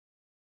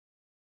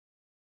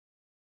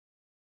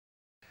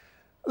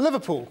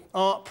Liverpool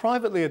are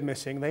privately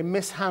admitting they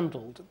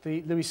mishandled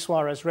the Luis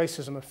Suarez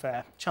racism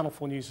affair, Channel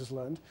 4 News has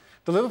learned.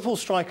 The Liverpool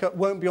striker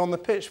won't be on the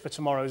pitch for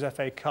tomorrow's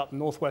FA Cup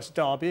North West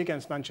derby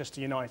against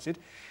Manchester United.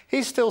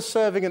 He's still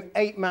serving an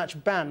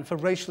 8-match ban for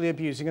racially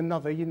abusing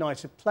another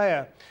United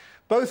player.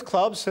 Both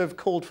clubs have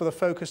called for the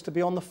focus to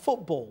be on the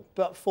football,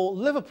 but for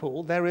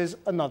Liverpool there is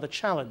another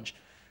challenge: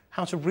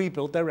 how to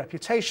rebuild their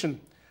reputation.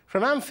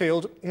 From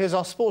Anfield, here's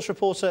our sports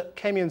reporter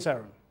Keme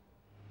Nzerem.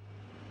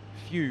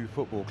 Few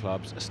football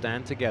clubs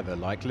stand together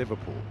like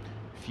Liverpool.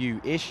 Few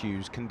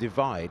issues can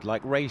divide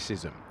like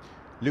racism.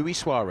 Luis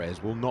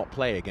Suarez will not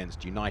play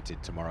against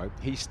United tomorrow.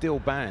 He's still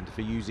banned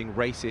for using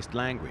racist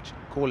language,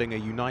 calling a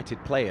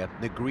United player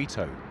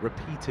Negrito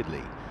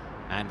repeatedly.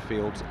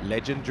 Anfield's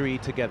legendary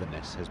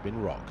togetherness has been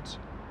rocked.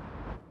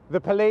 The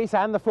police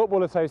and the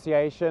Football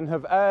Association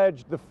have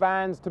urged the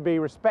fans to be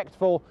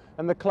respectful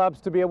and the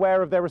clubs to be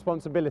aware of their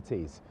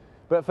responsibilities.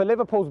 But for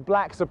Liverpool's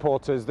black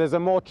supporters, there's a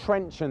more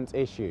trenchant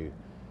issue: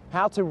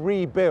 how to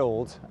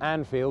rebuild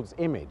Anfield's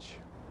image.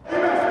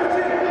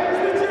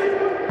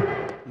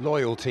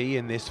 Loyalty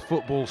in this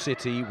football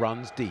city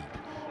runs deep,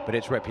 but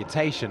its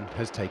reputation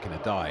has taken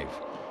a dive.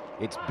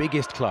 Its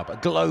biggest club, a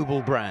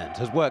global brand,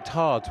 has worked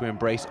hard to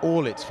embrace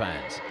all its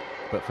fans.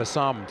 But for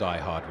some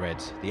die-hard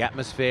Reds, the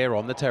atmosphere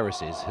on the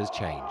terraces has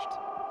changed.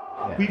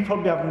 We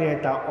probably haven't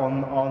heard that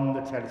on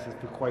the terraces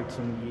for quite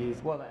some years.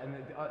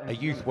 A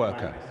youth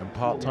worker and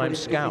part-time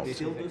scout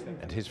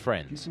and his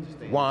friends.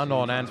 One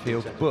on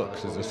Anfield's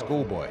books as a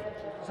schoolboy,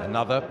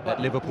 another at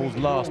Liverpool's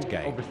last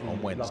game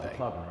on Wednesday.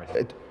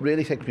 It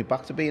really takes me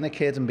back to being a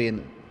kid and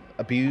being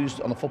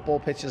abused on a football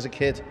pitch as a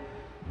kid,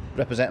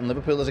 representing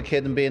Liverpool as a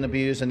kid and being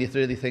abused, and you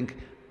really think,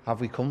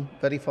 have we come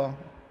very far?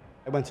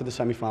 I went to the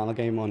semi-final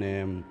game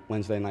on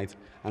Wednesday night,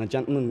 and a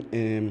gentleman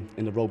in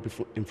the road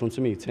in front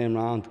of me turned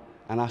around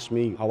and asked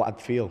me how I'd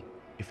feel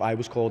if I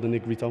was called a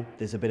Negrito.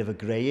 There's a bit of a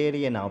grey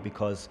area now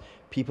because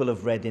people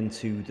have read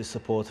into the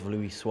support of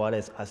Luis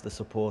Suarez as the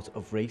support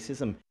of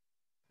racism.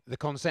 The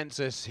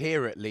consensus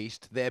here, at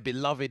least, their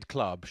beloved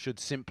club should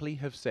simply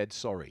have said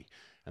sorry,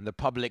 and the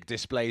public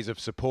displays of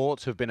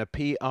support have been a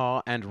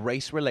PR and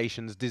race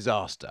relations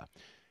disaster.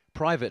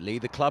 Privately,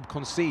 the club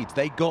concedes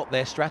they got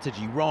their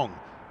strategy wrong,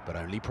 but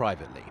only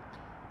privately.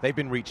 They've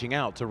been reaching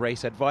out to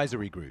race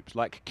advisory groups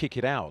like Kick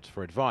It Out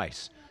for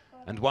advice,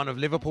 and one of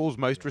Liverpool's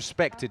most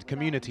respected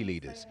community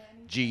leaders,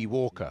 G.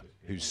 Walker,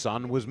 whose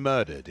son was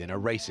murdered in a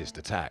racist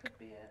attack.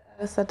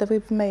 I said that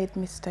we've made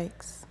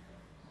mistakes.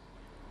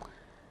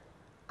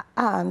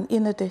 And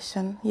in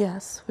addition,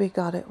 yes, we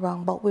got it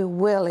wrong, but we're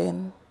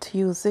willing to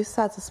use this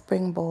as a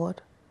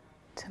springboard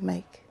to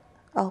make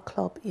our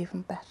club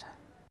even better.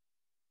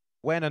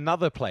 When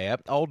another player,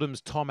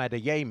 Oldham's Tom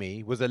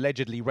Adeyemi, was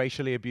allegedly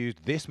racially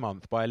abused this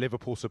month by a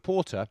Liverpool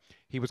supporter,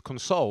 he was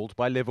consoled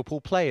by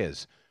Liverpool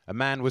players. A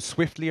man was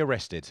swiftly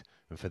arrested,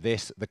 and for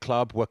this, the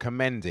club were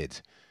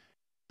commended.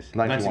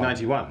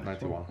 1991.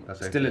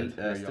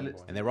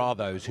 And there are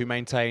those who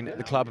maintain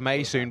the club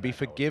may soon be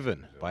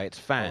forgiven by its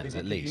fans,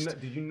 at least.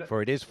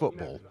 For it is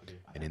football,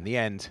 and in the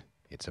end,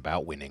 it's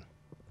about winning.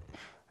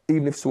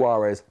 Even if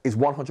Suarez is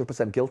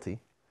 100% guilty,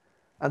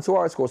 and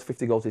Suarez scores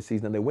 50 goals this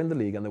season and they win the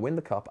league and they win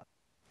the cup,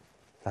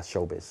 that's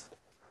showbiz.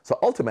 So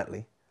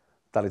ultimately,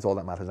 that is all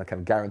that matters. I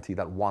can guarantee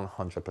that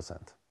 100%.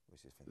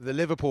 The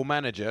Liverpool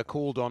manager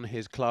called on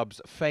his club's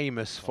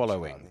famous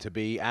following to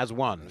be as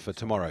one for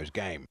tomorrow's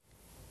game.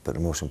 But the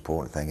most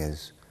important thing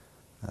is,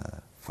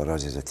 for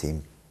us as a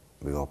team,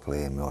 we all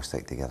play and we all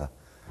stick together.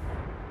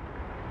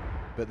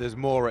 But there's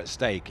more at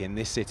stake in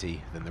this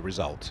city than the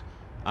result.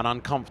 An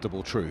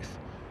uncomfortable truth,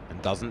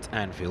 and doesn't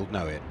Anfield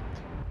know it?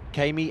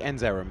 Keme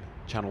Nzerem,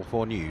 Channel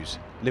 4 News,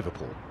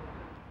 Liverpool.